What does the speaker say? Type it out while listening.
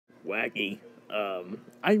Wacky,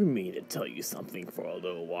 I've been meaning to tell you something for a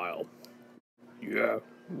little while. Yeah,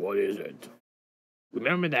 what is it?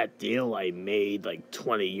 Remember that deal I made like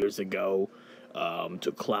 20 years ago,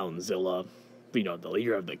 to Clownzilla? You know, the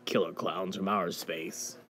leader of the killer clowns from outer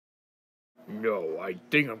space. No, I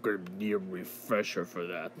think I'm gonna need a refresher for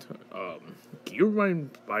that. Can you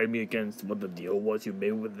remind me again what the deal was you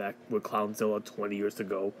made with Clownzilla 20 years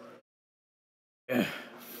ago?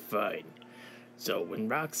 Fine. So when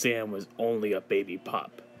Roxanne was only a baby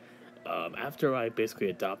pup, after I basically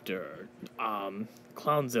adopted her,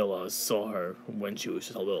 Clownzilla saw her when she was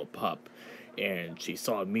just a little pup, and she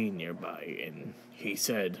saw me nearby, and he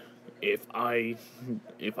said, if I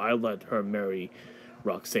let her marry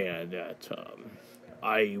Roxanne, that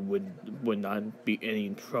I would not be any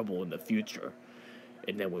trouble in the future.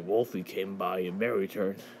 And then when Wolfie came by and married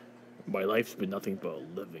her, my life's been nothing but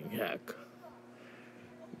a living heck.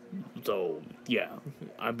 So, yeah,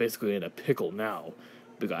 I'm basically in a pickle now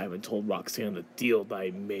because I haven't told Roxanne the deal that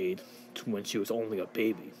I made when she was only a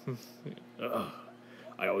baby.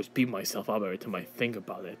 I always beat myself up every time I think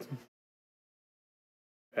about it.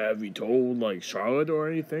 Have you told, like, Charlotte or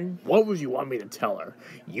anything? What would you want me to tell her?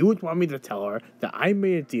 You would want me to tell her that I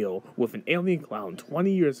made a deal with an alien clown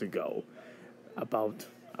 20 years ago about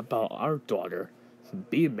our daughter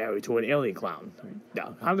being married to an alien clown.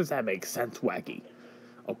 Now, how does that make sense, Wacky?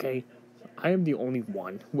 Okay? I am the only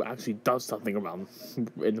one who actually does something around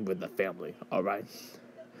with the family, alright?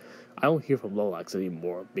 I don't hear from Lolax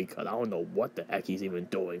anymore because I don't know what the heck he's even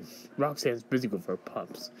doing. Roxanne's busy with her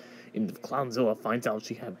pups, and if Clownzilla finds out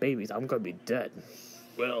she had babies, I'm gonna be dead.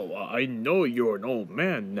 Well, I know you're an old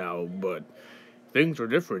man now, but things are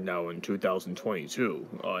different now in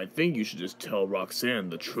 2022. I think you should just tell Roxanne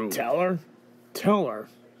the truth. Tell her? Tell her?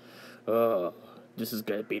 This is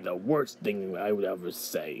gonna be the worst thing I would ever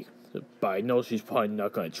say. But I know she's probably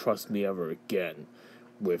not gonna trust me ever again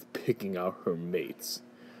with picking out her mates.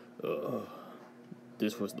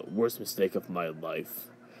 This was the worst mistake of my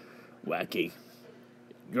life. Wacky,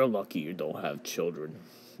 you're lucky you don't have children,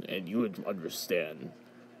 and you would understand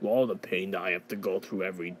all the pain that I have to go through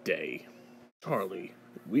every day. Charlie,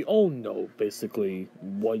 we all know basically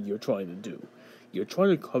what you're trying to do. You're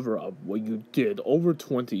trying to cover up what you did over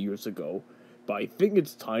 20 years ago, but I think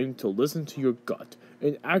it's time to listen to your gut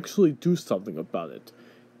and actually do something about it.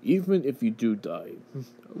 Even if you do die,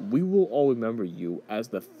 we will all remember you as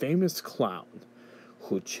the famous clown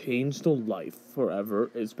who changed a life forever,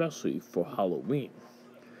 especially for Halloween.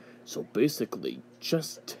 So basically,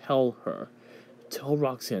 just tell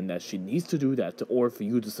Roxanne that she needs to do that in order for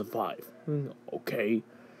you to survive. Okay?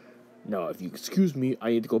 Now, if you excuse me, I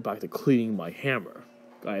need to go back to cleaning my hammer.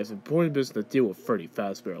 I have important business to deal with Freddy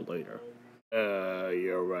Fazbear later.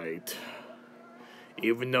 You're right.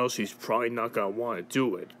 Even though she's probably not gonna want to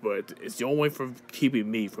do it, but it's the only way for keeping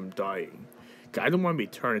me from dying. I don't want to be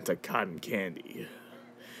turned into cotton candy.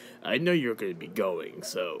 I know you're gonna be going,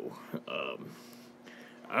 so,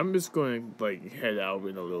 I'm just going to, head out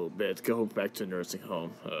in a little bit, go back to the nursing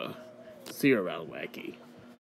home. See you around, Wacky.